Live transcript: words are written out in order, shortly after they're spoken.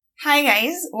Hi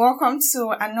guys, welcome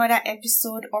to another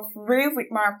episode of Rave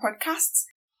with Mara podcast.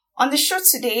 On the show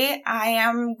today, I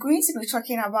am going to be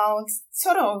talking about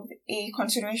sort of a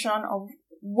continuation of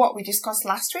what we discussed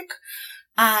last week.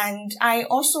 And I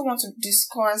also want to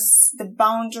discuss the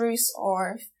boundaries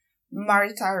of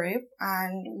marital rape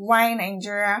and why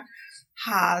Nigeria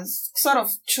has sort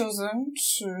of chosen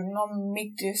to not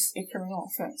make this a criminal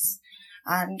offense.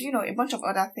 And, a bunch of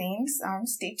other things.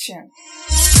 Stay tuned.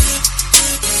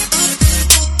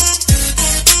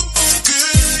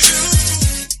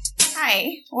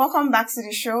 Hi, welcome back to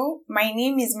the show. My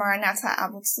name is Marital.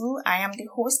 I am the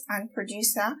host and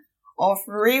producer of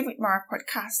Rave with Mara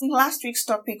podcast. Last week's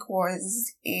topic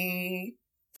was a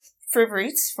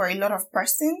favorite for a lot of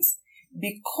persons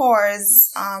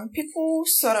because people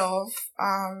sort of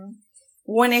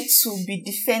wanted to be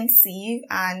defensive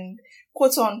and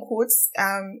quote unquote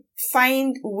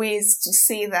find ways to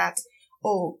say that,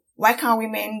 oh, why can't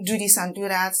women do this and do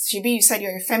that? Shibi, you said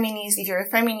you're a feminist. If you're a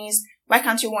feminist, why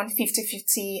can't you want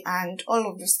 50-50 and all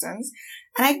of those things?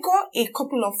 And I got a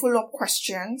couple of follow-up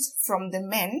questions from the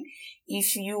men.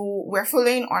 If you were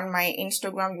following on my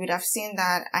Instagram, you would have seen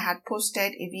that I had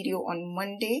posted a video on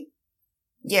Monday.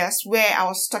 Yes, where I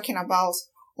was talking about,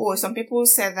 some people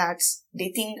said that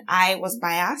they think I was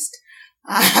biased.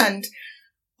 And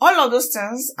all of those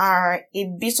things are a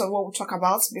bit of what we'll talk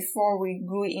about before we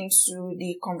go into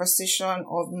the conversation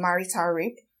of marital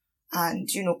rape and,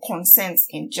 consent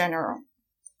in general.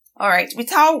 Alright,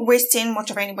 without wasting much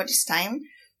of anybody's time,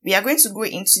 we are going to go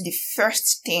into the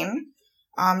first thing.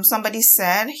 Somebody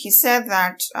said,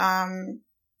 that,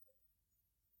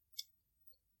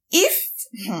 if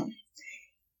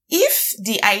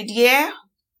the idea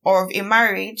of a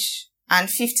marriage and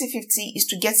 50-50 is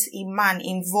to get a man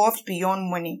involved beyond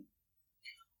money,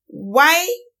 why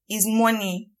is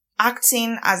money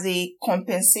acting as a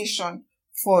compensation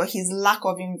for his lack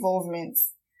of involvement?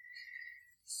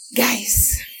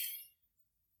 Guys.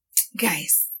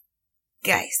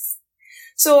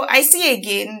 So I see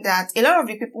again that a lot of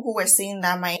the people who were saying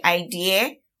that my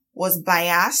idea was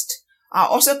biased are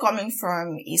also coming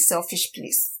from a selfish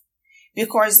place.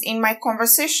 Because in my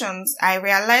conversations, I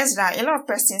realized that a lot of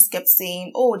persons kept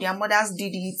saying, their mothers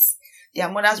did it. Their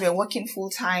mothers were working full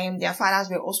time. Their fathers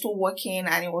were also working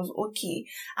and it was okay.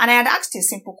 And I had asked a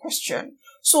simple question.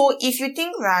 So if you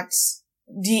think that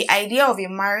the idea of a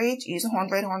marriage is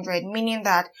 100-100, meaning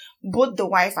that both the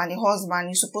wife and the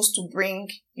husband is supposed to bring,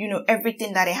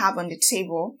 everything that they have on the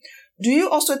table, do you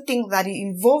also think that the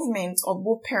involvement of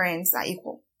both parents are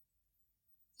equal?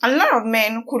 A lot of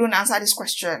men couldn't answer this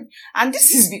question. And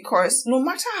this is because no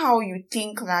matter how you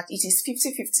think that it is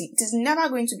 50-50, it is never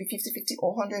going to be 50-50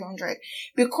 or 100-100.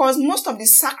 Because most of the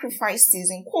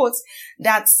sacrifices, in quotes,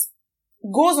 that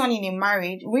goes on in a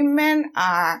marriage, women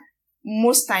are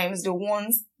most times the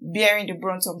ones bearing the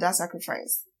brunt of that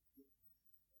sacrifice.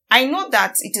 I know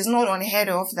that it is not unheard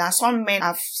of that some men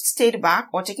have stayed back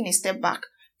or taken a step back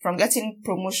from getting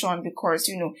promotion because,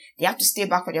 they have to stay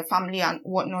back for their family and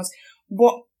whatnot.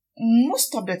 But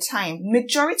most of the time,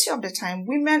 majority of the time,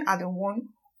 women are the ones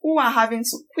who are having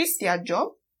to quit their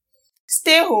job,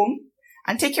 stay home,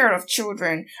 and take care of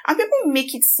children. And people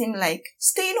make it seem like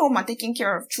staying home and taking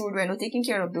care of children or taking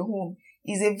care of the home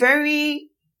is a very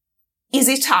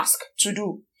easy task to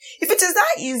do. If it is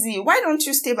that easy, why don't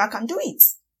you stay back and do it?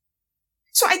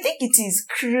 So I think it is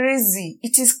crazy.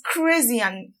 It is crazy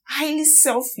and highly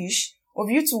selfish of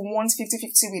you to want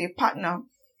 50-50 with a partner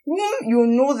whom you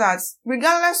know that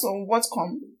regardless of what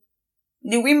comes,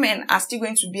 the women are still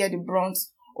going to bear the brunt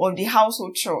of the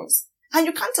household chores. And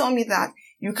you can't tell me that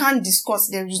you can't discuss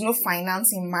there is no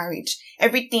finance in marriage.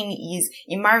 Everything is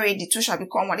in marriage, the two shall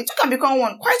become one. The two can become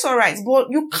one, quite alright, but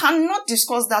you cannot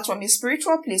discuss that from a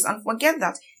spiritual place and forget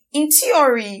that in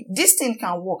theory, this thing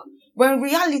can work. But in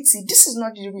reality, this is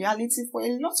not the reality for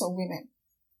a lot of women.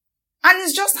 And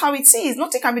it's just how it is.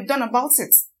 Nothing can be done about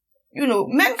it.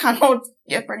 Men cannot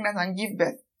get pregnant and give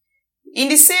birth. In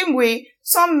the same way,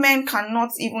 some men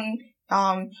cannot even,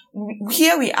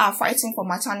 here we are fighting for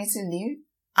maternity leave,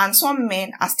 and some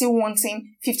men are still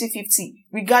wanting 50-50,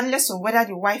 regardless of whether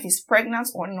the wife is pregnant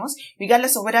or not,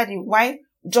 regardless of whether the wife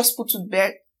just put to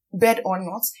bed or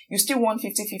not, you still want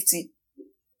 50-50.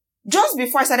 Just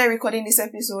before I started recording this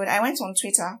episode, I went on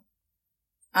Twitter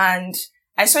and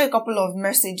I saw a couple of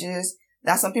messages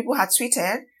that some people had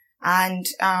tweeted. And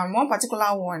one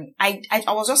particular one, I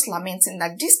was just lamenting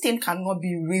that this thing cannot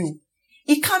be real.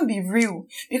 It can't be real.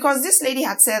 Because this lady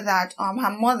had said that her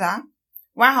mother,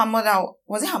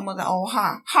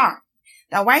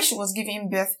 that while she was giving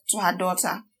birth to her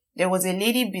daughter, there was a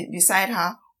lady beside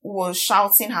her was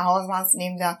shouting her husband's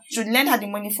name that should lend her the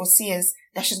money for CS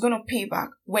that she's going to pay back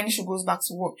when she goes back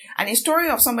to work. And a story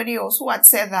of somebody else who had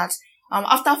said that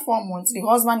after 4 months, the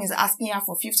husband is asking her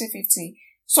for 50-50,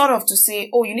 sort of to say,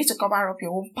 oh, you need to cover up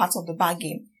your own part of the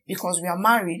bargain because we are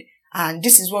married and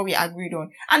this is what we agreed on.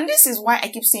 And this is why I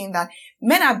keep saying that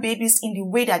men are babies in the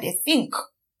way that they think.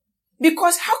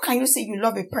 Because how can you say you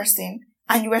love a person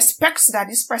and you expect that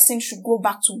this person should go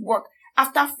back to work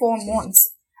after 4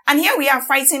 months? And here we are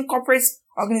fighting corporate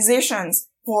organizations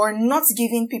for not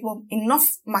giving people enough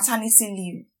maternity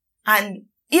leave. And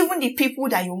even the people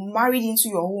that you married into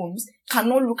your homes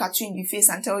cannot look at you in the face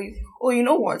and tell you, oh, you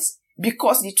know what?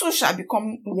 Because the two shall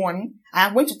become one, I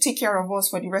am going to take care of us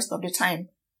for the rest of the time.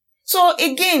 So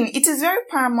again, it is very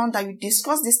paramount that you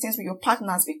discuss these things with your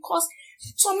partners because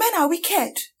some men are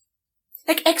wicked.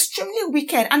 Like extremely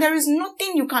wicked. And there is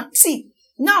nothing you can see.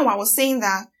 Now I was saying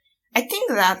that I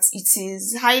think that it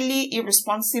is highly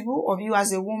irresponsible of you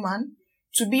as a woman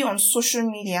to be on social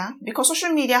media because social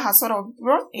media has sort of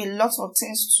brought a lot of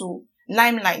things to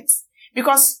limelight.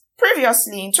 Because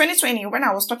previously in 2020, when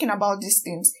I was talking about these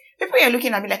things, people were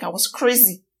looking at me like I was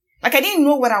crazy. Like I didn't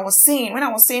know what I was saying when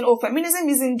I was saying, oh, feminism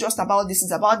isn't just about this,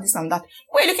 it's about this and that.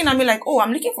 People were looking at me like, oh,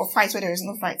 I'm looking for fights where there is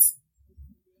no fights.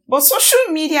 But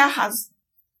social media has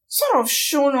sort of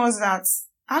shown us that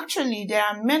actually there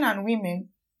are men and women,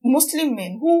 mostly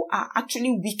men, who are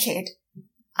actually wicked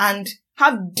and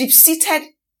have deep-seated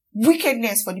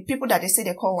wickedness for the people that they say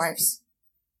they call wives.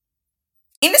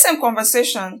 In the same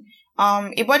conversation,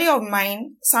 a buddy of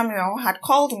mine, Samuel, had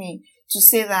called me to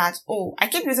say that, oh, I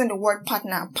keep using the word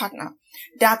partner,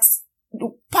 that the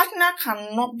partner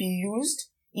cannot be used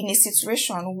in a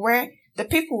situation where the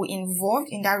people involved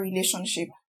in that relationship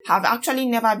have actually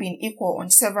never been equal on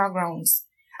several grounds.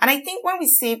 And I think when we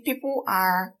say people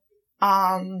are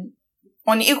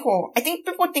unequal, I think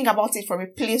people think about it from a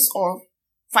place of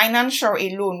financial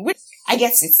alone, which I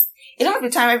get it. A lot of the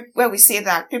time where we say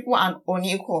that people are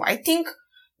unequal, I think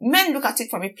men look at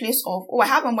it from a place of, oh, I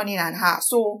have more money than her,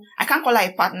 so I can't call her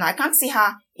a partner. I can't see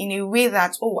her in a way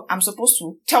that, oh, I'm supposed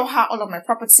to tell her all of my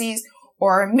properties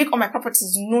or make all my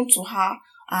properties known to her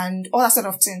and all that sort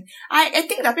of thing. I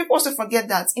think that people also forget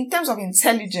that in terms of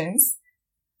intelligence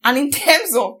and in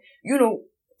terms of,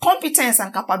 competence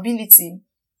and capability,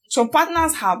 some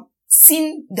partners have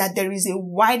seen that there is a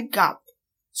wide gap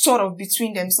sort of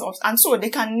between themselves. And so they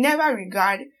can never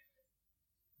regard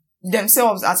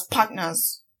themselves as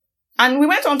partners. And we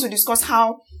went on to discuss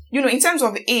how, in terms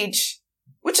of age,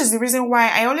 which is the reason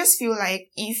why I always feel like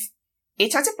if a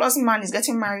 30-plus man is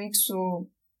getting married to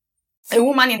a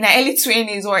woman in her early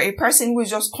 20s or a person who is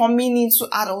just coming into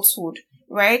adulthood,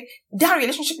 right? That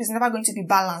relationship is never going to be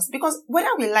balanced because whether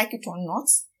we like it or not,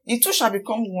 the two shall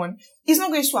become one. It's not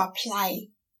going to apply.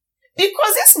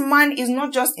 Because this man is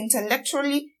not just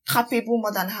intellectually capable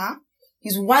more than her,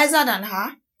 he's wiser than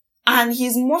her, and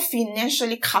he's more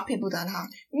financially capable than her.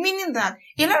 Meaning that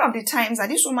a lot of the times that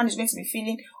this woman is going to be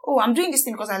feeling, oh, I'm doing this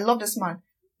thing because I love this man.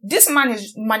 This man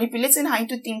is manipulating her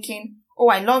into thinking, oh,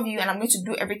 I love you and I'm going to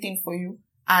do everything for you,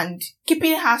 and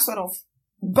keeping her sort of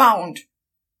bound.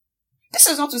 This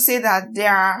is not to say that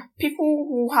there are people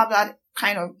who have that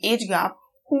kind of age gap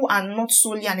who are not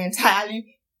solely and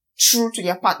entirely true to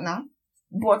their partner.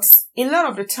 But a lot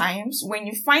of the times, when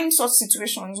you find such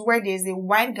situations where there's a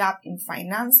wide gap in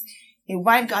finance, a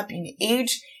wide gap in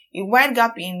age, a wide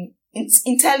gap in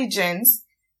intelligence,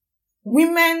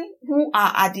 women who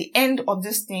are at the end of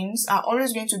these things are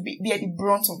always going to be at the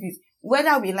brunt of it,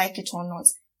 whether we like it or not.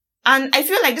 And I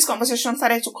feel like this conversation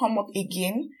started to come up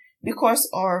again because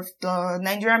of the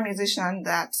Nigerian musician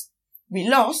that we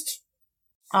lost.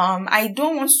 I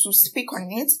don't want to speak on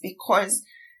it because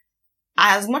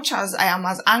as much as I am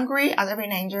as angry as every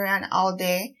Nigerian out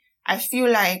there, I feel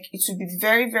like it would be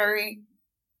very, very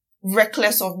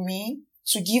reckless of me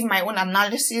to give my own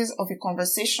analysis of a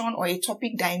conversation or a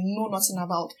topic that I know nothing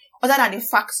about, other than the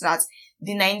fact that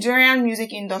the Nigerian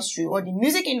music industry or the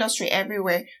music industry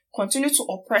everywhere continue to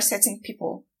oppress certain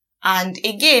people. And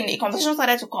again, a conversation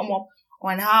started to come up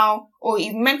on how,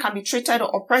 if men can be treated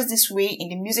or oppressed this way in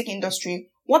the music industry,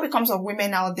 what becomes of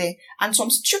women out there? And some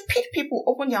stupid people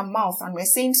opened their mouth and were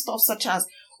saying stuff such as,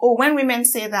 when women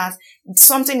say that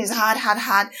something is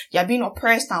hard, you're being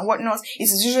oppressed and whatnot, it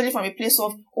is usually from a place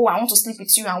of, I want to sleep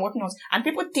with you and whatnot. And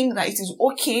people think that it is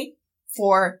okay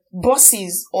for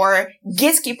bosses or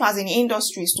gatekeepers in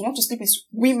industries to want to sleep with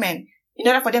women in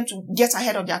order for them to get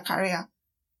ahead of their career.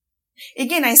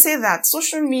 Again, I say that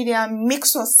social media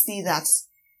makes us see that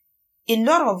a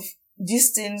lot of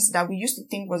these things that we used to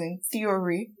think was in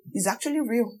theory is actually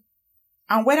real.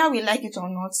 And whether we like it or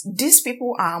not, these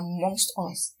people are amongst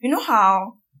us. You know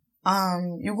how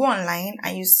you go online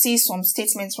and you see some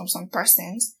statements from some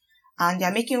persons and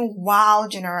they're making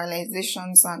wild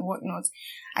generalizations and whatnot.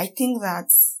 I think that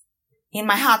in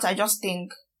my heart, I just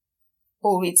think,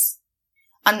 oh,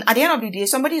 and at the end of the day,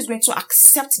 somebody is going to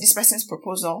accept this person's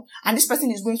proposal and this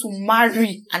person is going to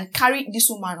marry and carry this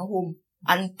woman home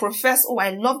and profess, oh,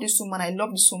 I love this woman, I love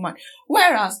this woman.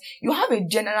 Whereas you have a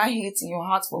general hate in your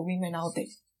heart for women out there.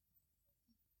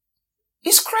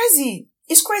 It's crazy.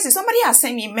 It's crazy. Somebody has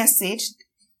sent me a message,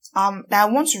 that I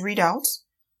want to read out.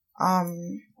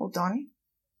 Hold on.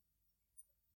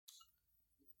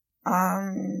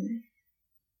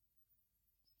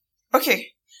 Okay.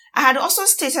 I had also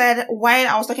stated while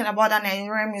I was talking about that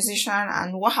Nigerian musician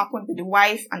and what happened with the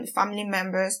wife and the family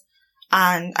members.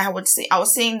 And I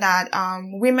was saying that,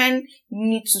 women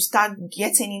need to start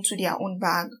getting into their own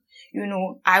bag. You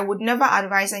know, I would never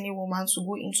advise any woman to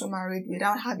go into marriage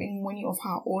without having money of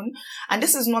her own. And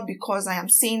this is not because I am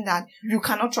saying that you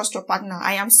cannot trust your partner.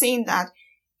 I am saying that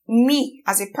me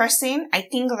as a person, I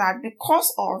think that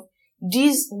because of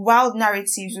these wild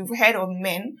narratives we've heard of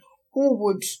men who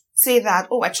would say that,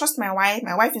 oh, I trust my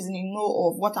wife is in the know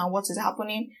of what and what is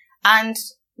happening. And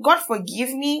God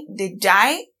forgive me, they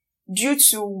die due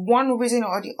to one reason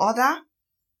or the other.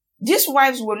 These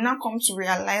wives will now come to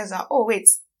realize that, oh, wait,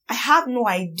 I had no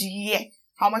idea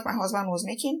how much my husband was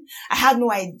making. I had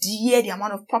no idea the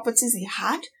amount of properties he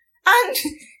had. And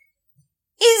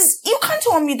you can't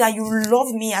tell me that you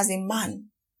love me as a man.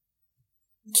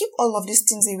 Keep all of these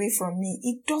things away from me.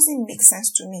 It doesn't make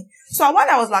sense to me. So while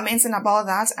I was lamenting about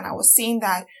that and I was saying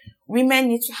that women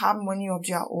need to have money of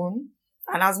their own,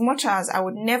 and as much as I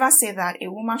would never say that a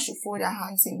woman should fold her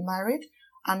hands in marriage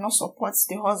and not support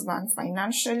the husband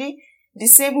financially, the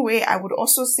same way I would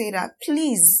also say that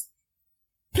please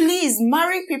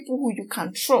marry people who you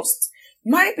can trust.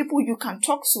 Marry people you can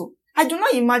talk to. I do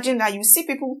not imagine that you see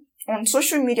people on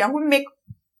social media who make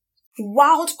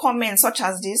wild comments such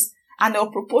as this and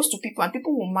they'll propose to people and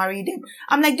people will marry them.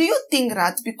 I'm like, do you think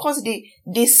that because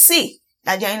they say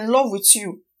that they're in love with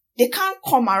you, they can't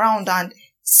come around and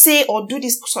say or do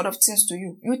these sort of things to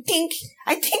you?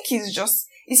 I think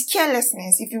it's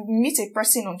carelessness. If you meet a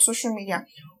person on social media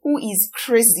who is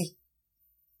crazy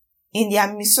in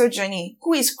their misogyny,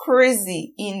 who is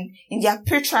crazy in their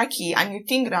patriarchy, and you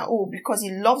think that, oh, because he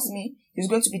loves me, he's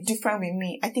going to be different with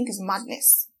me, I think it's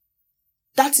madness.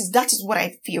 That is what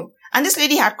I feel. And this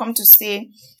lady had come to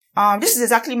say, this is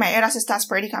exactly my elder sister's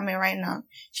predicament right now.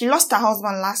 She lost her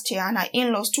husband last year and her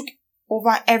in-laws took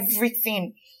over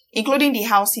everything, including the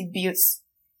house he built.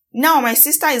 Now my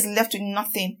sister is left with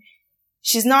nothing.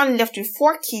 She's now left with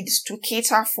 4 kids to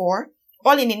cater for,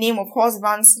 all in the name of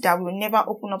husbands that will never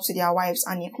open up to their wives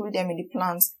and include them in the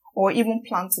plans or even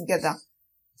plan together.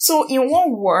 So in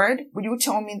one word, would you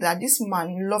tell me that this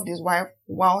man loved his wife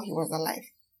while he was alive?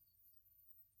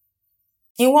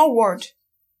 In one word.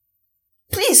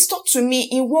 Please talk to me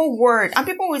in one word. And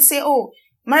people will say, oh,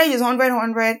 marriage is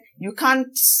 100-100. You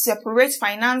can't separate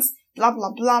finance, blah,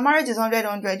 blah, blah. Marriage is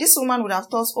 100-100. This woman would have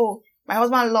thought, oh, my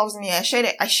husband loves me. I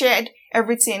shared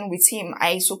everything with him.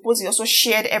 I suppose he also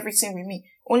shared everything with me.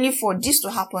 Only for this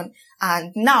to happen.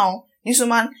 And now, this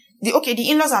woman, the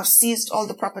in-laws have seized all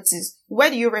the properties. Where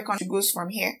do you reckon she goes from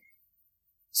here?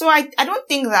 So I don't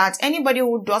think that anybody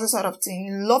who does this sort of thing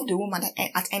love the woman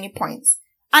at any point.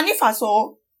 And if at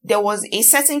all, there was a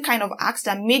certain kind of act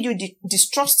that made you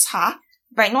distrust her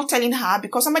by not telling her,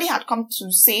 because somebody had come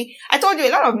to say, I told you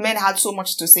a lot of men had so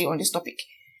much to say on this topic.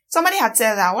 Somebody had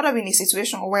said that, what have been a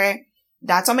situation where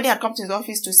that somebody had come to his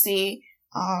office to say,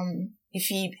 if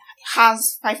he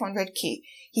has 500k,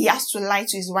 he has to lie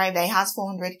to his wife that he has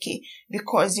 400k,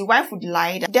 because the wife would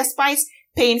lie that despite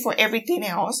paying for everything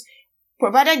else,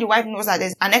 provided the wife knows that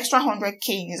there's an extra 100k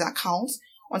in his account,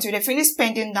 until they finish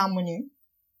spending that money,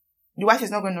 the wife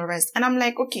is not going to rest. And I'm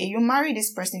like, okay, you married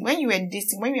this person. When you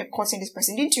were courting this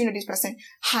person, didn't you know this person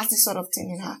has this sort of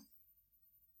thing in her?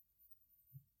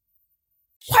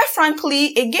 Quite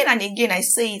frankly, again and again, I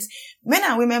say it, men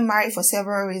and women marry for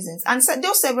several reasons. And so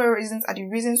those several reasons are the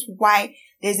reasons why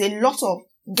there's a lot of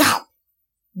gap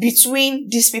between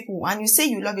these people. And you say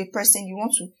you love a person, you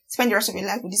want to spend the rest of your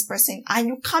life with this person, and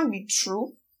you can't be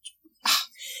true.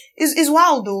 It's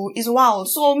wild though. It's wild.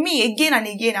 So me, again and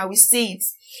again, I will say it.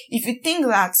 If you think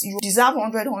that you deserve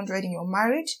 100-100 in your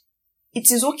marriage,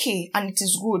 it is okay and it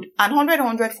is good. And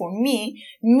 100-100 for me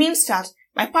means that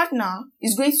my partner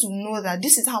is going to know that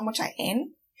this is how much I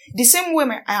earn. The same way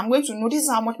I am going to know this is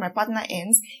how much my partner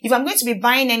earns. If I'm going to be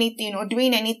buying anything or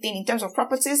doing anything in terms of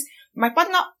properties, my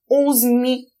partner owes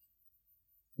me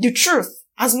the truth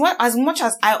As much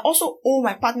as I also owe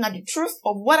my partner the truth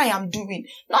of what I am doing.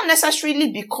 Not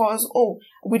necessarily because,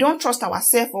 we don't trust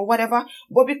ourselves or whatever,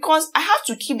 but because I have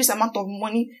to keep this amount of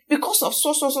money because of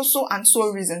so and so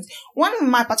reasons. One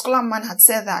my particular man had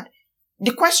said that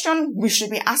the question we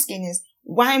should be asking is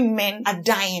why men are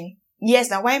dying. Yes,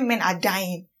 that why men are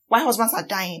dying. Why husbands are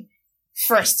dying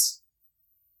first.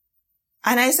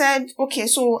 And I said, okay,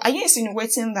 so are you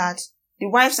insinuating that the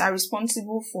wives are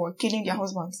responsible for killing their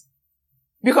husbands?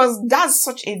 Because that's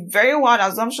such a very wild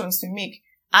assumption to make.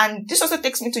 And this also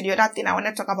takes me to the other thing I want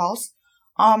to talk about.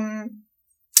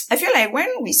 I feel like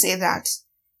when we say that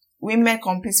women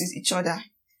compete with each other,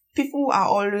 people are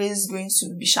always going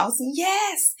to be shouting,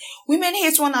 yes, women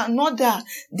hate one another.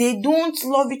 They don't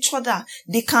love each other.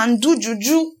 They can do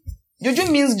juju.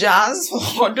 Juju means jazz,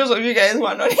 for those of you guys who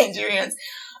are not Nigerians.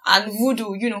 And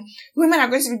voodoo, women are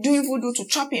going to be doing voodoo to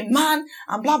trap a man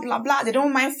and blah, blah, blah. They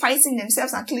don't mind fighting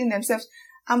themselves and killing themselves.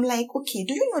 I'm like, okay,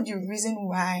 do you know the reason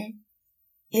why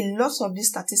a lot of these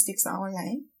statistics are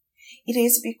online? It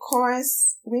is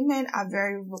because women are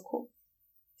very vocal.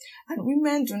 And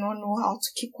women do not know how to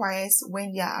keep quiet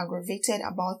when they are aggravated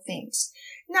about things.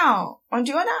 Now, on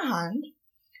the other hand,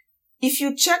 if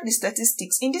you check the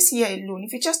statistics, in this year alone,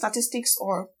 if you check statistics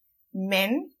of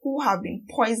men who have been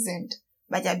poisoned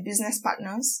by their business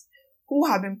partners, who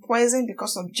have been poisoned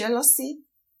because of jealousy,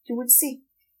 you would see.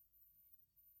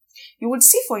 You would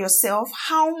see for yourself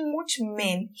how much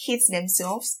men hate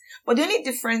themselves. But the only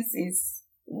difference is,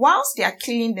 whilst they are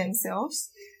killing themselves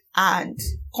and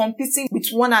competing with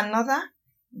one another,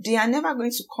 they are never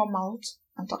going to come out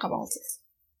and talk about it.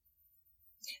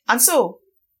 And so,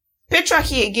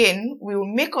 patriarchy again will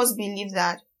make us believe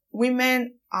that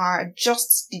women are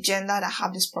just the gender that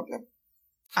have this problem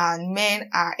and men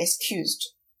are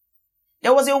excused.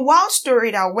 There was a wild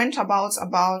story that went about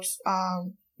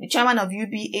the chairman of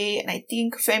UBA, and I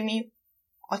think Femi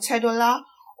Otedola,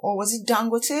 or was it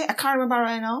Dangote? I can't remember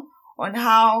right now, on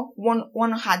how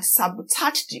one had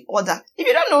sabotaged the other. If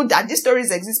you don't know that these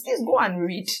stories exist, please go and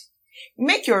read.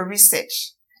 Make your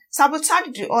research.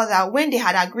 Sabotage the other when they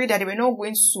had agreed that they were not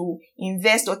going to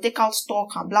invest or take out stock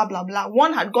and blah, blah, blah.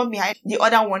 One had gone behind the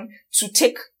other one to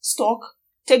take stock,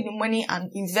 take the money and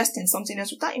invest in something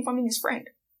else without informing his friend.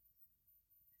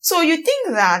 So you think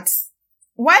that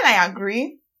while I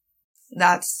agree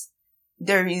that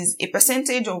there is a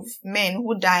percentage of men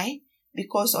who die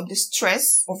because of the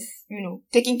stress of,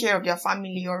 taking care of their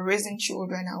family or raising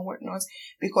children and whatnot,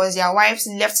 because their wives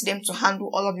left them to handle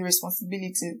all of the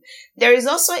responsibilities, there is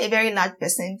also a very large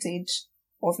percentage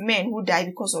of men who die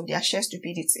because of their sheer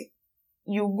stupidity.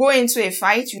 You go into a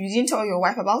fight, you didn't tell your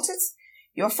wife about it.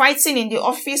 You're fighting in the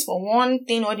office for one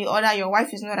thing or the other, your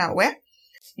wife is not aware.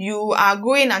 You are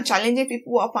going and challenging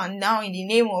people up and down in the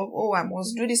name of, I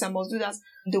must do this, I must do that.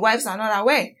 The wives are not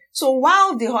aware. So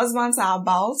while the husbands are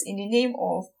about in the name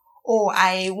of,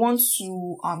 I want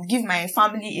to give my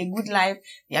family a good life,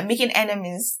 they are making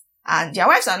enemies and their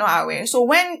wives are not aware. So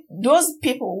when those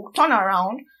people turn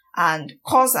around and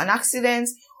cause an accident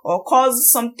or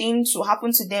cause something to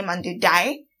happen to them and they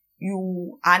die,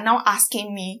 you are now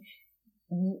asking me,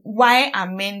 why are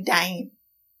men dying?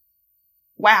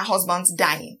 Why are husbands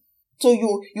dying? So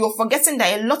you're forgetting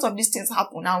that a lot of these things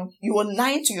happen now. You are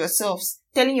lying to yourselves,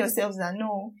 telling yourselves that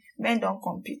no, men don't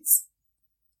compete.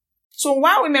 So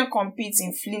why women compete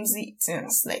in flimsy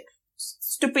things like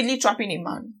stupidly trapping a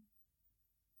man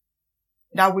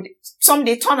that would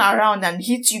someday turn around and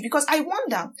hit you? Because I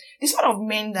wonder, the sort of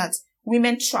men that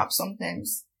women trap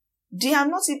sometimes, they are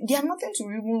nothing to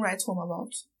even write home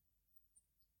about.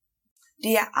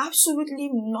 They are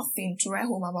absolutely nothing to write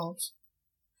home about.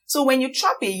 So when you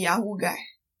trap a Yahoo guy,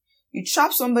 you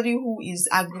trap somebody who is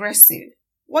aggressive,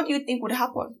 what do you think would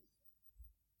happen?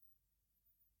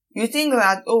 You think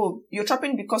that, you're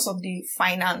trapping because of the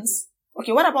finance.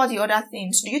 Okay, what about the other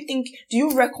things? Do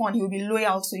you reckon he will be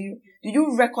loyal to you? Do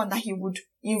you reckon that he would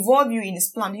involve you in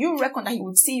his plan? Do you reckon that he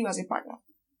would see you as a partner?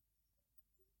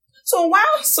 So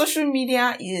while social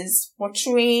media is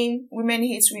portraying women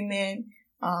hate women,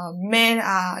 men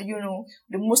are,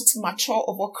 the most mature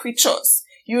of all creatures,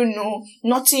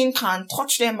 nothing can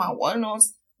touch them and whatnot,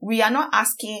 we are not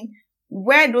asking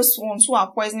where those ones who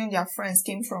are poisoning their friends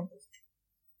came from.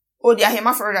 They are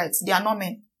hermaphrodites. They are not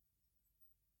men.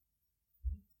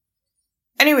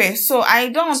 Anyway, so I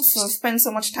don't want to spend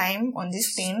so much time on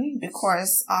this thing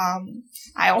because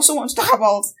I also want to talk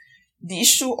about the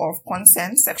issue of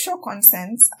consent, sexual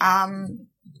consent.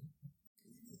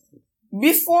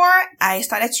 Before I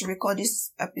started to record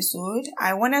this episode,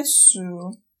 I wanted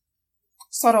to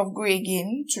sort of go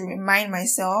again to remind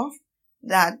myself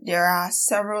that there are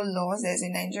several laws. There's a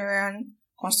Nigerian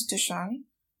constitution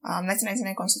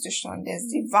 1999 Constitution. There's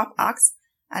the VAP Act,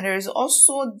 and there is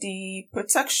also the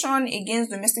Protection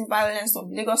Against Domestic Violence of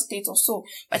Lagos State or so.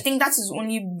 But I think that is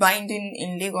only binding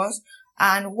in Lagos.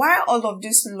 And while all of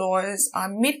these laws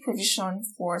made provision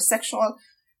for sexual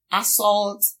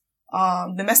assault,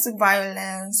 domestic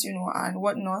violence, and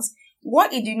whatnot,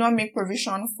 what it did not make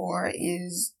provision for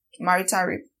is marital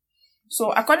rape.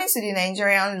 So according to the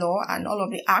Nigerian law and all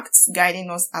of the acts guiding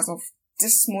us as of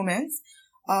this moment,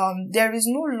 there is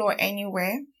no law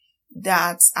anywhere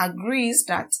that agrees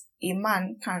that a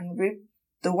man can rape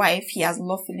the wife he has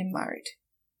lawfully married,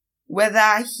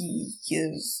 whether he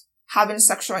is having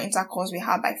sexual intercourse with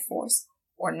her by force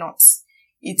or not.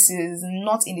 It is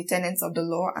not in the tenets of the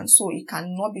law, and so it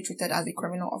cannot be treated as a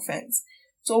criminal offense.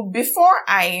 So before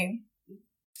I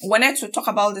wanted to talk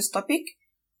about this topic,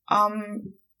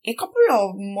 a couple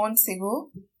of months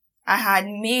ago, I had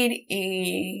made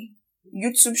a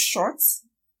YouTube short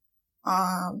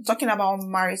talking about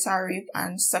marital rape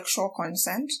and sexual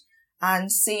consent,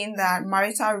 and saying that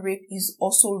marital rape is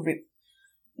also rape.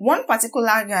 One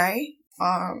particular guy,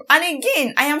 and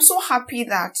again, I am so happy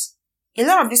that a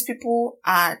lot of these people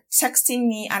are texting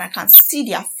me and I can see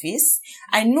their face.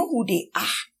 I know who they are.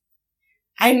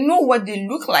 I know what they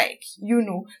look like,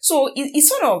 So it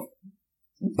sort of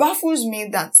baffles me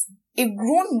that a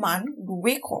grown man will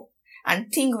wake up and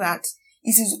think that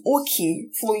it is okay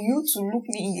for you to look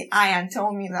me in the eye and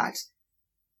tell me that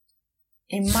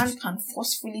a man can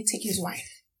forcefully take his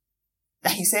wife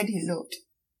that he said he loved.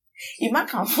 A man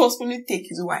can forcefully take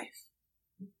his wife,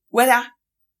 whether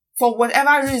for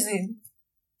whatever reason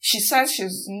she says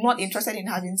she's not interested in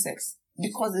having sex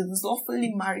because it is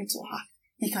lawfully married to her.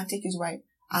 He can take his wife,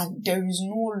 and there is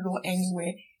no law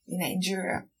anywhere in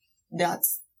Nigeria that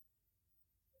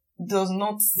does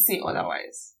not say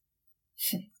otherwise.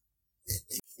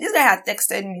 This guy had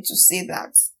texted me to say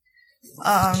that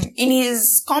in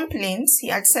his complaints, he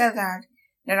had said that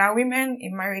there are women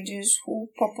in marriages who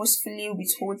purposefully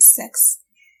withhold sex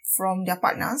from their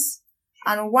partners.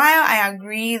 And while I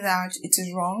agree that it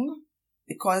is wrong,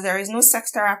 because there is no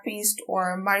sex therapist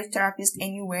or marriage therapist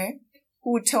anywhere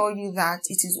who will tell you that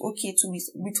it is okay to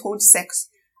withhold sex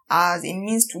as a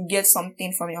means to get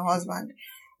something from your husband.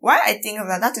 While I think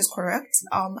that that is correct,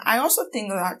 I also think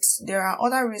that there are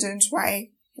other reasons why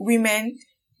women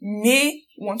may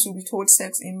want to withhold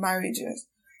sex in marriages.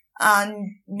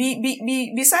 And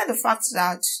beside the fact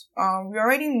that we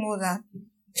already know that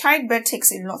childbirth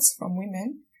takes a lot from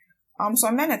women,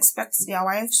 some men expect their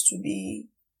wives to be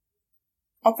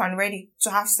up and ready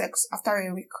to have sex after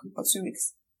a week or 2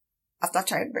 weeks after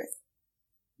childbirth.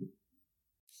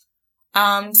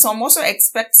 Some also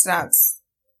expect that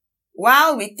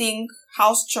while we think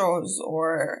house chores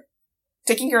or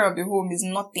taking care of the home is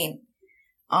nothing,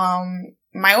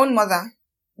 my own mother,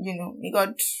 may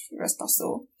God rest her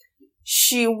soul,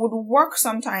 she would work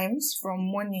sometimes from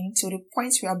morning till the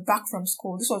point we are back from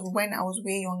school. This was when I was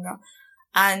way younger.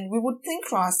 And we would think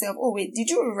to ourselves, oh wait, did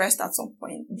you rest at some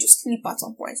point? Did you sleep at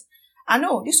some point? And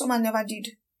no, this woman never did.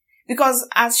 Because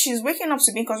as she's waking up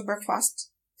to make us breakfast,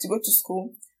 to go to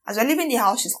school, as we're leaving the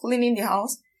house, she's cleaning the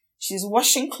house, she's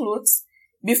washing clothes.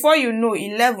 Before you know,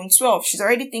 11, 12, she's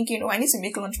already thinking, oh, I need to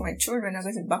make lunch for my children as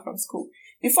I get back from school.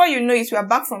 Before you know it, we are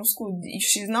back from school.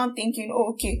 She's now thinking,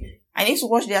 oh, okay, I need to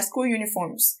wash their school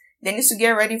uniforms. They need to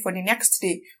get ready for the next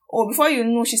day. Or before you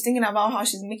know, she's thinking about how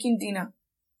she's making dinner.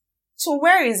 So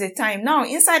where is the time? Now,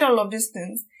 inside all of these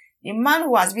things, the man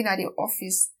who has been at the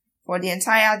office for the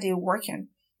entire day working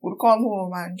would come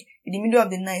home and in the middle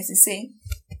of the night, he say,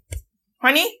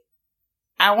 honey,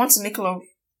 I want to make love.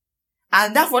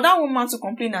 And that for that woman to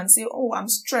complain and say, oh, I'm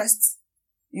stressed,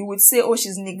 you would say, oh,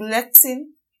 she's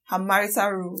neglecting her marital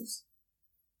rules.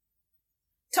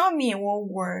 Tell me in what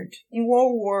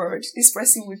word this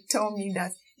person would tell me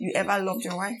that you ever loved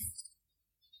your wife?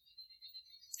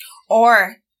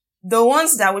 Or the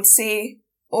ones that would say,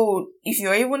 oh, if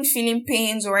you're even feeling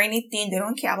pains or anything, they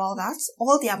don't care about that.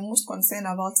 All they are most concerned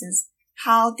about is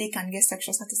how they can get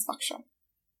sexual satisfaction.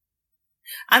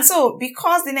 And so,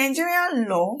 because the Nigerian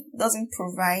law doesn't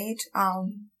provide,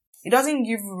 it doesn't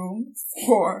give room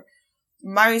for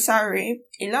marital rape,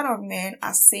 a lot of men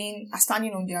are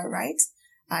standing on their rights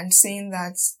and saying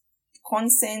that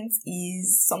consent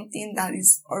is something that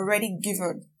is already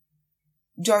given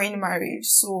during marriage.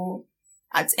 So,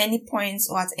 at any point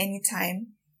or at any time,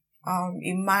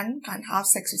 a man can have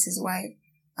sex with his wife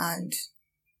and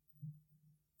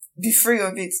be free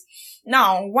of it.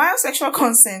 Now, while sexual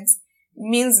consent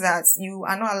means that you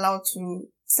are not allowed to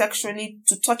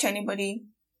touch anybody,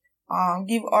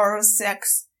 give oral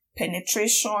sex,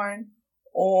 penetration,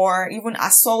 or even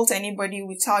assault anybody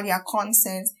without their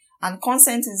consent, and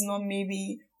consent is not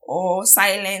maybe, or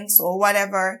silence or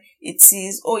whatever it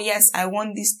is. Oh yes, I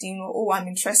want this thing. Or, oh, I'm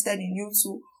interested in you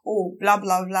too. Oh, blah,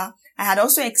 blah, blah. I had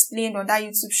also explained on that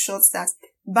YouTube short that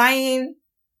buying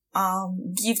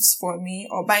gifts for me,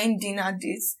 or buying dinner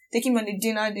dates, taking me on the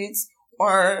dinner dates,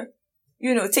 or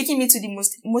taking me to the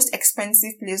most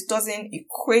expensive place doesn't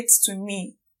equate to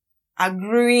me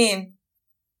agreeing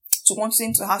to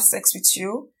wanting to have sex with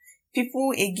you.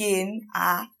 People again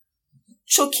are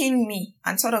choking me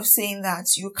and sort of saying that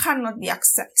you cannot be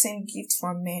accepting gifts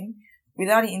from men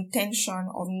without the intention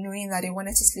of knowing that they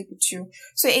wanted to sleep with you.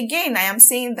 So again, I am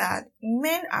saying that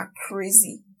men are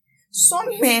crazy.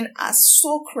 Some men are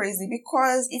so crazy,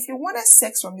 because if you wanted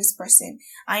sex from this person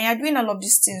and you're doing all of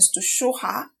these things to show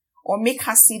her or make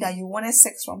her see that you wanted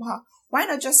sex from her, why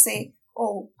not just say,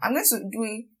 oh, I'm going to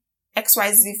do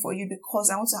XYZ for you because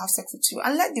I want to have sex with you,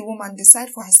 and let the woman decide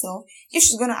for herself if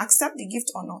she's going to accept the gift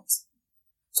or not.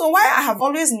 So why I have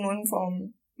always known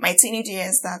from my teenage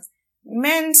years that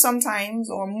men sometimes,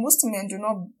 or most men, do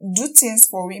not do things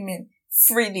for women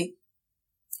freely.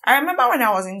 I remember when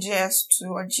I was in GS2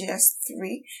 or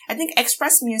GS3, I think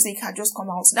Express Music had just come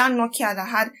out. That Nokia that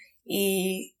had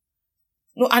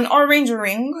an orange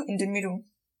ring in the middle.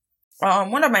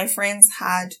 One of my friends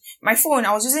had my phone.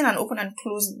 I was using an open and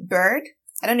closed bird.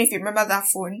 I don't know if you remember that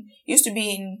phone. It used to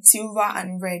be in silver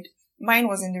and red. Mine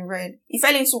was in the red. It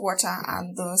fell into water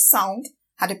and the sound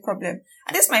had a problem.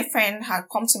 And this my friend had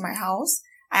come to my house.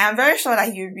 I am very sure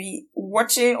that he will be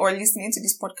watching or listening to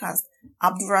this podcast.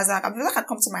 Abdulrazak had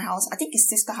come to my house. I think his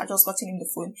sister had just gotten him the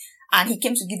phone and he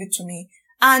came to give it to me.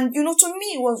 And, to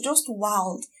me, it was just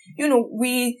wild.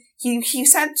 He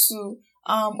said to,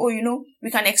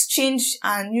 we can exchange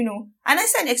and, and I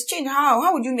said, exchange how?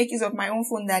 How would you make use of my own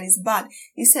phone that is bad?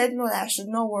 He said, no, that I should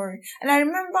not worry. And I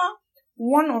remember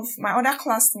one of my other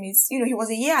classmates, he was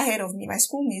a year ahead of me, my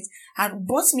schoolmate, had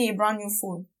bought me a brand new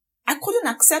phone. I couldn't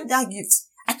accept that gift.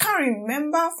 I can't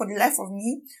remember for the life of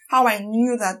me how I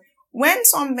knew that when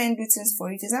some men do things for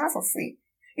you, it is never for free.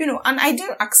 And I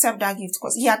didn't accept that gift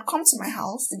because he had come to my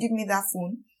house to give me that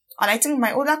phone. And I think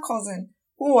my older cousin,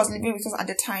 who was living with us at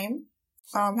the time,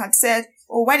 had said,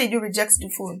 oh, why did you reject the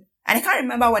phone? And I can't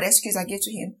remember what excuse I gave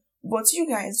to him. But you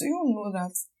guys, do you know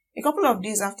that a couple of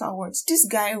days afterwards, this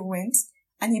guy went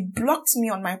and he blocked me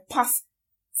on my path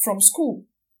from school.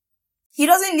 He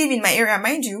doesn't live in my area,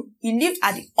 mind you. He lived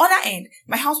at the other end.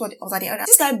 My house was at the other.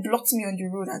 This guy blocked me on the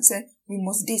road and said, we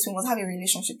must date, we must have a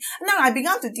relationship. And now I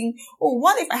began to think, oh,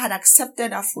 what if I had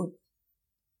accepted that food?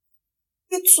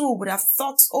 He too would have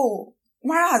thought, oh,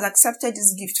 Mara has accepted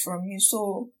this gift from you,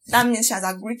 so that means she has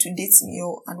agreed to date me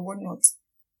and whatnot.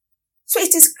 So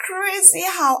it is crazy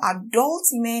how adult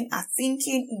men are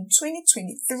thinking in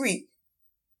 2023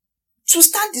 to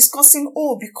start discussing,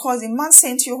 oh, because a man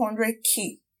sent you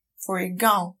 100K for a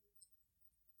gown.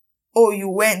 Oh, you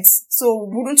went. So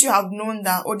wouldn't you have known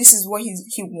that, oh, this is what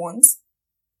he wants?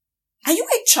 Are you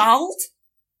a child?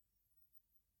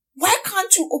 Why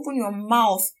can't you open your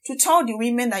mouth to tell the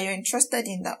women that you're interested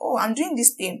in that, oh, I'm doing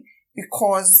this thing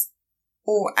because,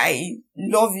 oh, I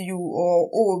love you, or,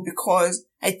 oh, because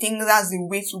I think that's the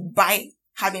way to buy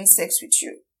having sex with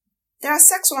you. There are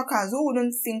sex workers who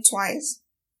wouldn't think twice.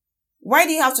 Why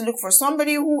do you have to look for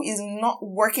somebody who is not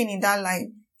working in that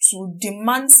line to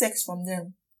demand sex from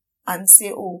them and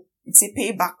say, oh, it's a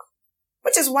payback?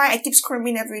 Which is why I keep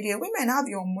screaming every day, women, have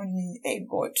your money. Hey,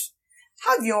 God,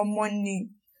 have your money.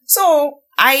 So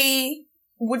I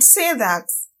would say that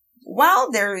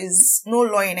while there is no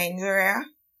law in Nigeria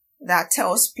that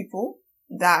tells people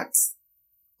that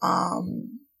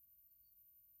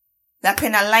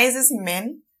penalizes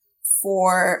men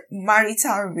for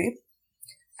marital rape,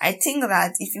 I think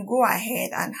that if you go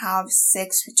ahead and have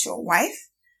sex with your wife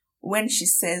when she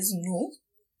says no,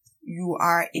 you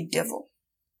are a devil.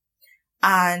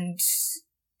 And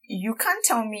you can't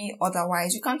tell me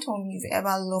otherwise. You can't tell me you've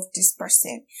ever loved this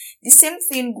person. The same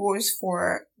thing goes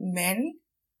for men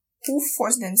who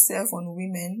force themselves on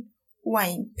women who are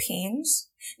in pains.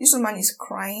 This woman is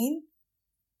crying.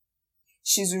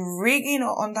 She's rigging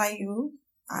under you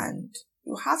and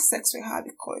you have sex with her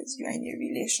because you're in a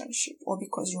relationship or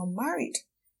because you're married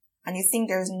and you think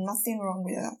there is nothing wrong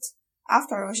with that.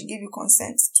 After all, she gave you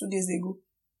consent 2 days ago.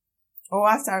 Or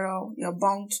after all, you're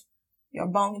bound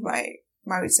by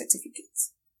marriage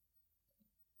certificates.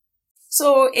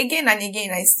 So again and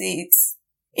again, I say it.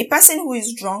 A person who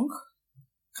is drunk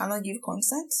cannot give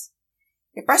consent.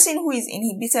 A person who is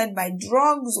inhibited by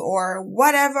drugs or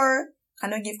whatever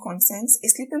cannot give consent. A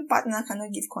sleeping partner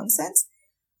cannot give consent.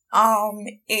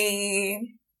 A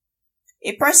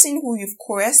person who you've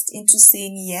coerced into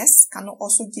saying yes cannot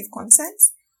also give consent.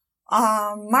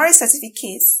 marriage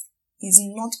certificate is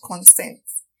not consent.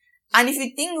 And if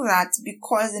you think that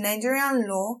because the Nigerian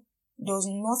law does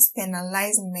not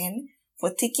penalize men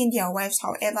for taking their wives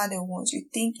however they want, you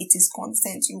think it is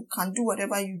consent, you can do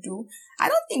whatever you do, I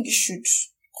don't think you should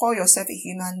call yourself a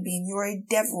human being. You're a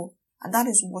devil, and that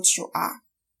is what you are.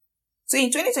 So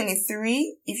in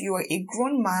 2023, if you are a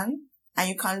grown man and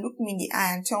you can look me in the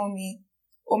eye and tell me,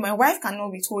 oh, my wife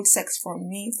cannot withhold sex from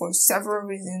me for several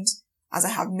reasons, as I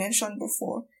have mentioned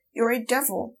before, you're a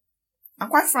devil. And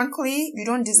quite frankly, you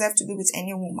don't deserve to be with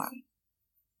any woman.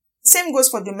 Same goes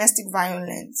for domestic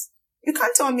violence. You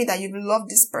can't tell me that you've loved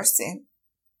this person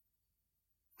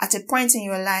at a point in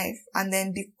your life, and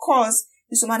then because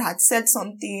this woman had said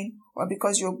something, or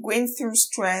because you're going through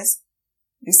stress,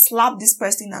 you slap this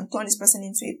person and turn this person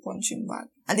into a punching bag.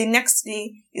 And the next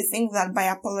day, you think that by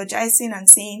apologizing and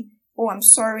saying, oh, I'm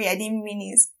sorry, I didn't mean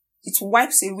it, it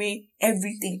wipes away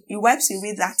everything. It wipes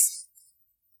away that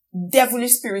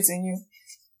devilish spirit in you.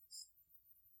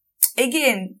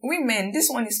 Again, women, this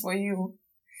one is for you.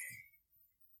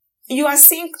 You are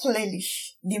seeing clearly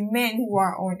the men who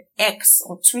are on X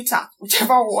or Twitter,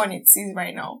 whichever one it is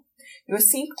right now. You're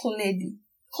seeing clearly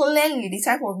the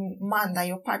type of man that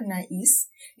your partner is,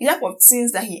 the type of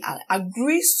things that he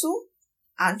agrees to,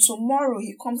 and tomorrow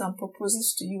he comes and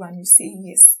proposes to you and you say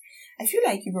yes. I feel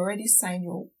like you've already signed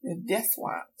your death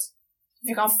warrant. If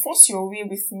you can force your way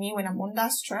with me when I'm under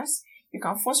stress, you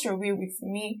can force your way with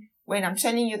me when I'm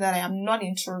telling you that I am not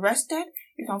interested,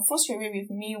 you can force your way with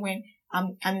me when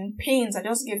I'm in pains, I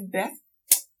just gave birth,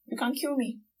 you can kill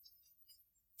me.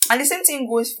 And the same thing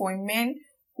goes for men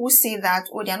who say that,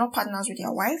 oh, they are not partners with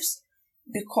their wives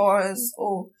because,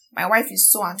 oh, my wife is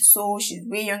so and so, she's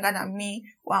way younger than me,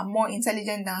 or I'm more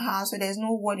intelligent than her, so there's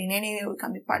no word in any way we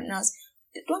can be partners.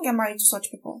 Don't get married to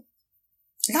such people.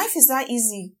 Life is that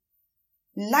easy.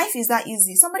 Life is that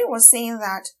easy. Somebody was saying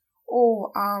that,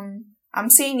 oh, I'm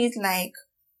saying it like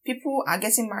people are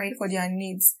getting married for their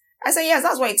needs. I say, yes,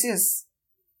 that's what it is.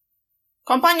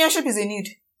 Companionship is a need.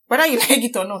 Whether you like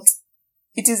it or not,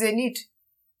 it is a need.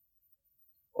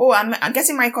 Oh, I'm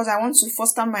getting married because I want to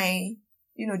foster my,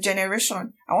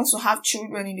 generation. I want to have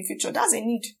children in the future. That's a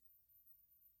need.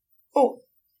 Oh,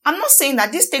 I'm not saying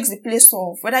that this takes the place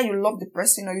of whether you love the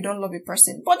person or you don't love the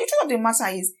person. But the truth of the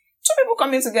matter is, two people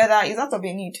coming together is out of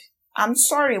a need. I'm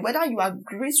sorry, whether you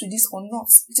agree to this or not,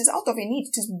 it is out of a need.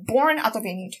 It is born out of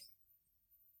a need.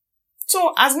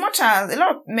 So as much as a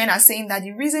lot of men are saying that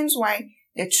the reasons why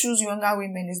they choose younger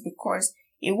women is because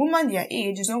a woman their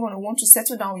age is not going to want to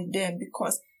settle down with them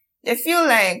because they feel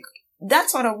like that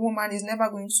sort of woman is never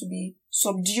going to be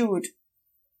subdued,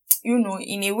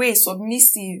 in a way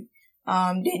submissive.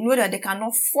 They know that they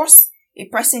cannot force a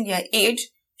person their age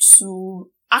to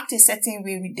act a certain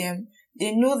way with them.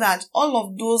 They know that all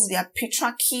of those, their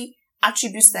patriarchy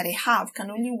attributes that they have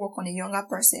can only work on a younger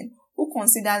person who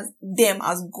considers them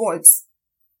as gods.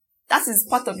 That is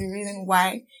part of the reason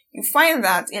why you find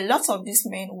that a lot of these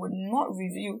men would not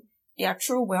reveal their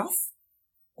true wealth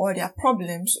or their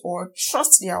problems or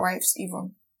trust their wives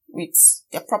even with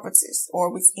their properties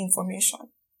or with information.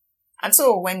 And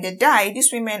so when they die, these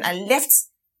women are left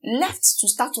to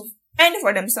start to fend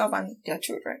for themselves and their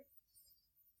children.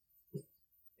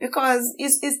 Because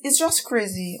it's just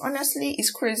crazy. Honestly,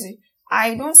 it's crazy.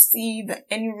 I don't see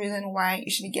any reason why you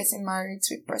should be getting married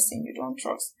to a person you don't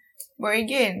trust. But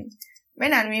again,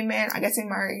 men and women are getting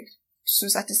married to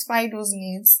satisfy those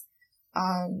needs.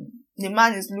 The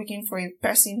man is looking for a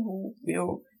person who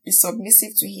will be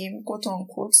submissive to him, quote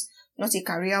unquote, not a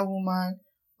career woman,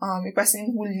 a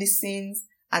person who listens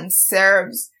and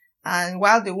serves. And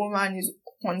while the woman is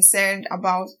concerned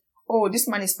about, oh, this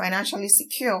man is financially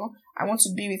secure, I want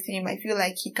to be with him, I feel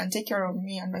like he can take care of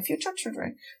me and my future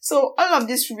children. So all of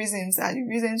these reasons are the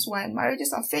reasons why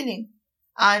marriages are failing.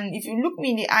 And if you look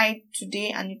me in the eye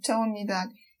today and you tell me that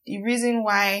the reason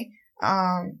why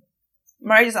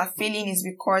marriages are failing is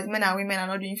because men and women are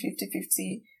not doing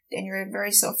 50-50, then you're a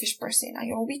very selfish person and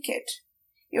you're wicked.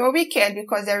 You're wicked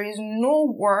because there is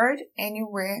no word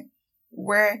anywhere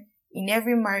where in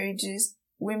every marriages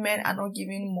women are not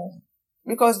giving more.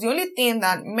 Because the only thing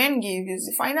that men give is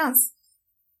the finance.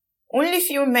 Only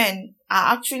few men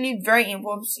are actually very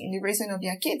involved in the raising of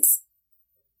their kids.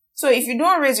 So if you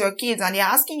don't raise your kids and they're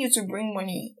asking you to bring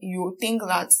money, you think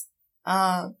that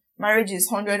marriage is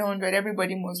 100,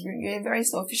 everybody must bring. You're a very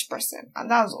selfish person.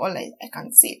 And that's all I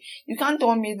can say. You can't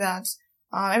tell me that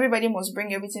everybody must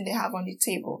bring everything they have on the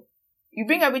table. You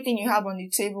bring everything you have on the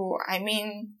table. I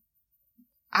mean,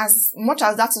 as much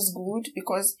as that is good,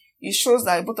 because it shows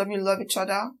that both of you love each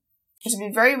other, it would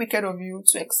be very wicked of you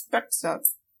to expect that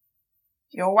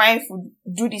your wife would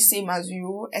do the same as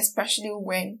you, especially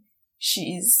when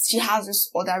she has these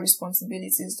other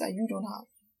responsibilities that you don't have.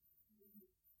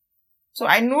 So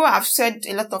I know I've said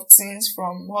a lot of things,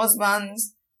 from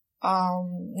husbands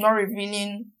not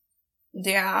revealing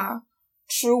their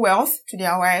true wealth to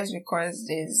their wives because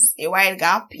there's a wide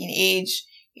gap in age,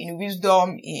 in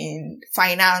wisdom, in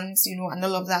finance, and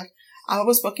all of that. I've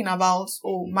always spoken about,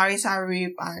 marital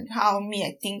rape, and how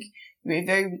I think you're a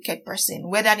very wicked person.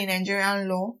 Whether the Nigerian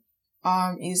law,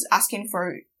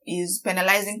 is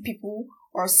penalizing people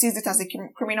or sees it as a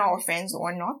criminal offense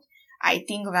or not. I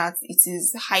think that it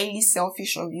is highly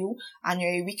selfish of you, and you're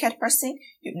a wicked person.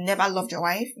 You've never loved your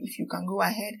wife. If you can go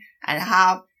ahead and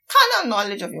have carnal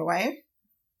knowledge of your wife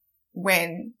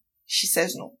when she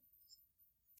says no.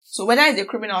 So whether it's a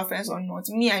criminal offense or not,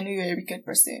 I know you're a wicked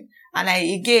person. And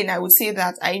I would say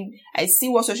that I see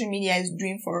what social media is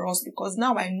doing for us, because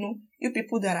now I know you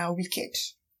people that are wicked.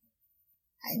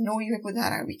 I know you people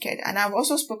that are wicked. And I've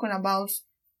also spoken about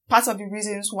part of the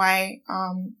reasons why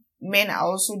men are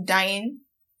also dying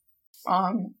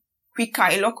a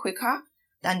lot quicker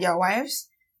than their wives.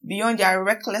 Beyond their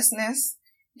recklessness,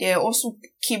 they also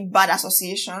keep bad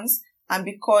associations. And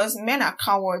because men are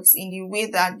cowards in the way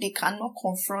that they cannot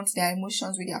confront their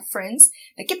emotions with their friends,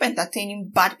 they keep entertaining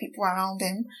bad people around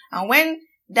them. And when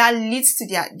that leads to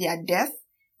their death,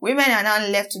 women are now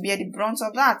left to bear the brunt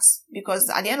of that. Because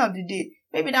at the end of the day,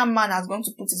 maybe that man has gone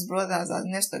to put his brothers as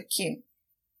next of kin.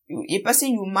 A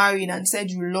person you married and said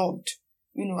you loved,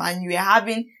 and you were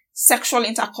having sexual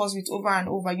intercourse with over and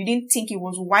over. You didn't think it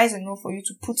was wise enough for you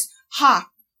to put her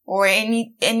or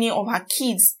any of her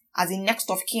kids as the next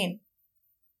of kin.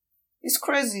 It's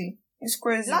crazy. It's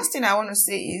crazy. Last thing I want to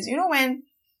say is, when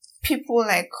people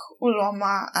like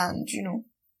Uloma and,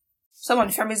 some of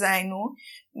the families that I know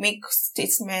make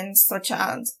statements such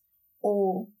as,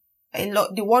 the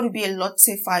world would be a lot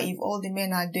safer if all the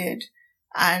men are dead.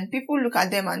 And people look at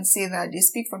them and say that they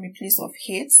speak from a place of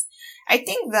hate. I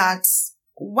think that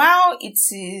while it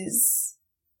is,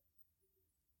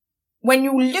 when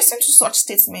you listen to such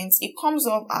statements, it comes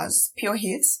off as pure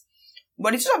hate.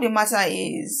 But the truth of the matter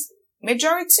is,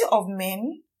 majority of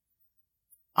men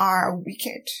are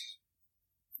wicked.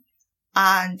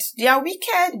 And they are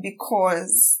wicked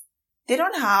because they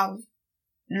don't have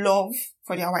love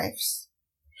for their wives.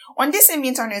 On this same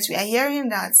internet, we are hearing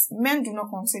that men do not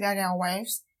consider their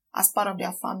wives as part of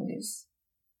their families.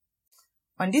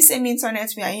 On this same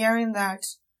internet, we are hearing that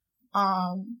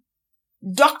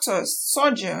doctors,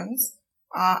 surgeons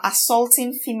are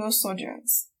assaulting female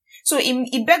surgeons. So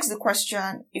it begs the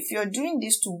question, if you're doing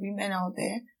this to women out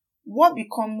there, what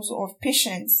becomes of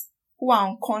patients who are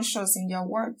unconscious in their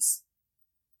words?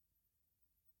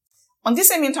 On this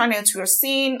same internet, we are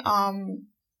seeing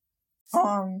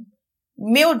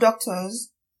male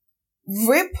doctors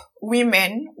rape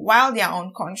women while they are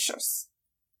unconscious.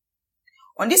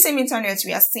 On this same internet,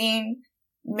 we are seeing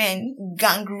men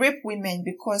gang rape women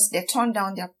because they turn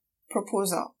down their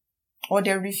proposal or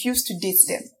they refuse to date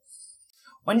them.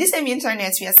 On this same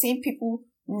internet, we are seeing people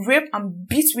rape and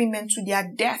beat women to their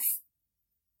death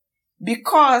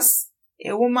because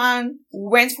a woman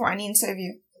went for an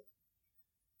interview.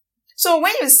 So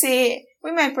when you say,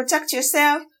 women, protect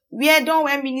yourself, don't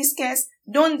wear miniskirts,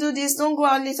 don't do this, don't go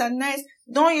out late at night,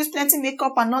 don't use plenty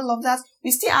makeup and all of that,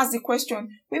 we still ask the question,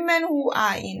 women who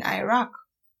are in Iraq,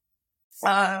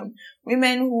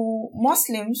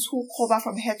 Muslims who cover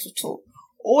from head to toe,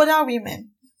 older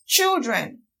women,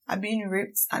 children are being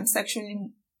raped and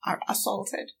sexually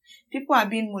assaulted. People are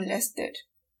being molested.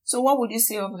 So what would you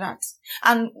say of that?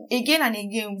 And again,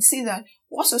 we see that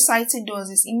what society does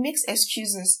is it makes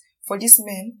excuses for these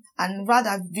men and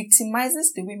rather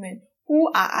victimizes the women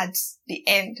who are at the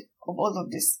end of all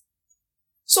of this.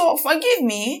 So forgive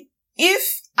me if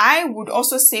I would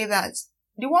also say that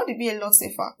the world would be a lot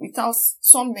safer without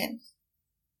some men.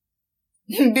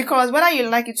 Because whether you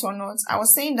like it or not, I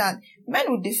was saying that men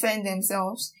would defend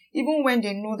themselves even when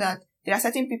they know that there are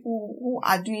certain people who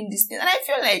are doing these things. And I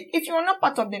feel like if you're not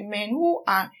part of the men who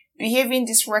are behaving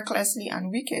this recklessly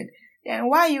and wicked, then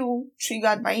why are you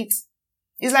triggered by it?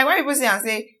 It's like when people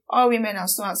say, all women are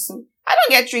so and so. I don't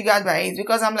get triggered by it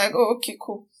because I'm like, oh, okay,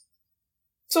 cool.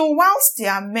 So whilst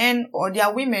there are men or there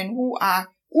are women who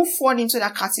fall into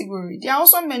that category, there are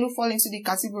also men who fall into the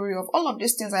category of all of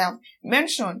these things I have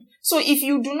mentioned. So if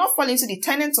you do not fall into the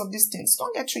tenets of these things,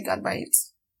 don't get triggered by it.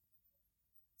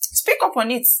 Speak up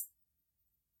on it.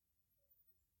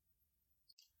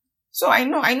 So I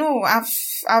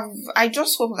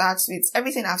just hope that with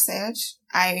everything I've said,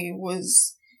 I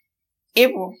was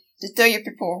able to tell you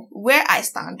people where I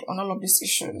stand on all of these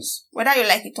issues. Whether you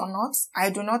like it or not, I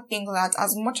do not think that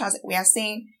as much as we are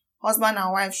saying husband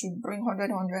and wife should bring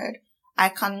 100, I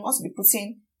cannot be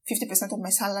putting 50% of my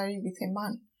salary with a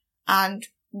man. And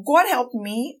God help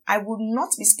me, I would not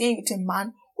be staying with a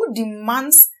man who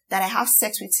demands that I have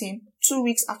sex with him 2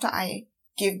 weeks after I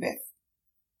gave birth.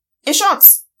 In short,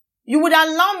 you would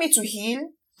allow me to heal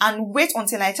and wait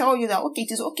until I tell you that, okay,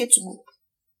 it is okay to go.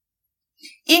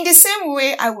 In the same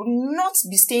way, I would not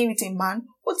be staying with a man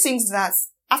who thinks that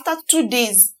after 2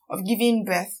 days of giving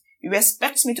birth, you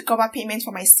expect me to cover payment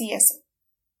for my CS.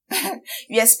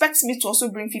 You expect me to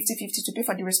also bring 50-50 to pay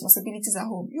for the responsibilities at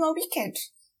home. You are wicked.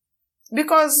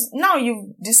 Because now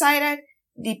you've decided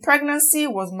the pregnancy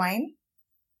was mine.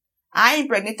 I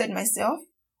impregnated myself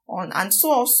and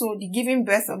so also the giving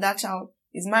birth of that child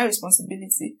is my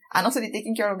responsibility. And also the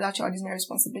taking care of that child is my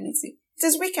responsibility. It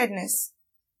is wickedness.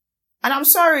 And I'm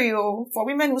sorry, for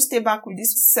women who stay back with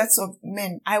these sets of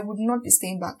men, I would not be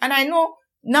staying back. And I know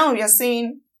now you're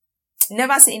saying,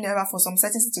 never say never for some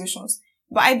certain situations.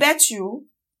 But I bet you,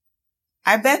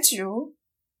 I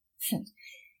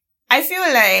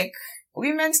feel like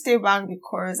women stay back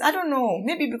because, I don't know,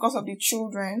 maybe because of the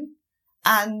children.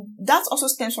 And that also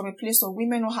stems from a place of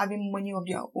women not having money of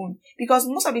their own. Because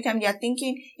most of the time they are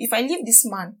thinking, if I leave this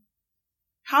man,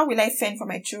 how will I fend for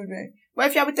my children? But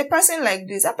if you're with a person like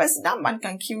this, that man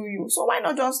can kill you. So why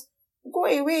not just go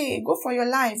away, go for your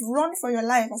life, run for your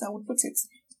life, as I would put it.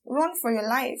 Run for your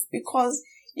life. Because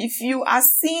if you are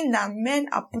seeing that men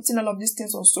are putting all of these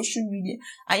things on social media,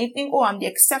 and you think, oh, I'm the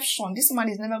exception, this man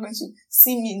is never going to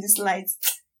see me in this light,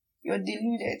 you're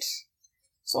deluded.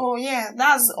 So yeah,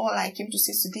 that's all I came to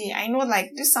say today. I know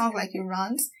this sounds like a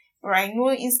rant, but I know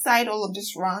inside all of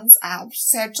these rants, I have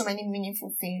said so many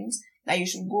meaningful things that you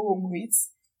should go home with.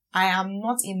 I am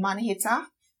not a man hater.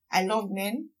 I love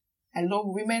men. I love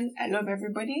women. I love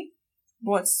everybody.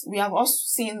 But we have also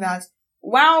seen that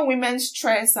while women's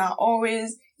stress are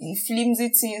always in flimsy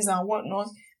things and whatnot,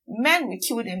 men will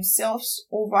kill themselves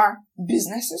over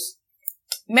businesses.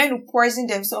 Men will poison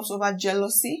themselves over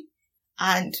jealousy.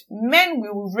 And men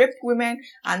will rape women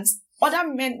and other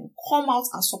men will come out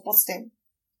and support them.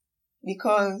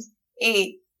 Because,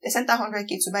 they sent 100K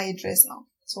to buy a dress now.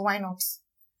 So why not?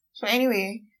 So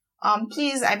anyway,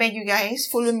 please, I beg you guys,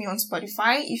 follow me on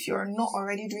Spotify if you're not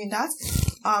already doing that.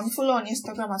 Follow on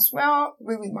Instagram as well,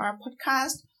 Read with Mara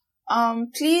Podcast.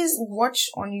 Please watch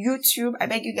on YouTube. I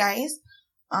beg you guys.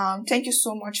 Thank you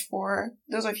so much for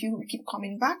those of you who keep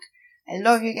coming back. I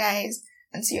love you guys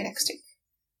and see you next week.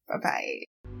 Bye-bye.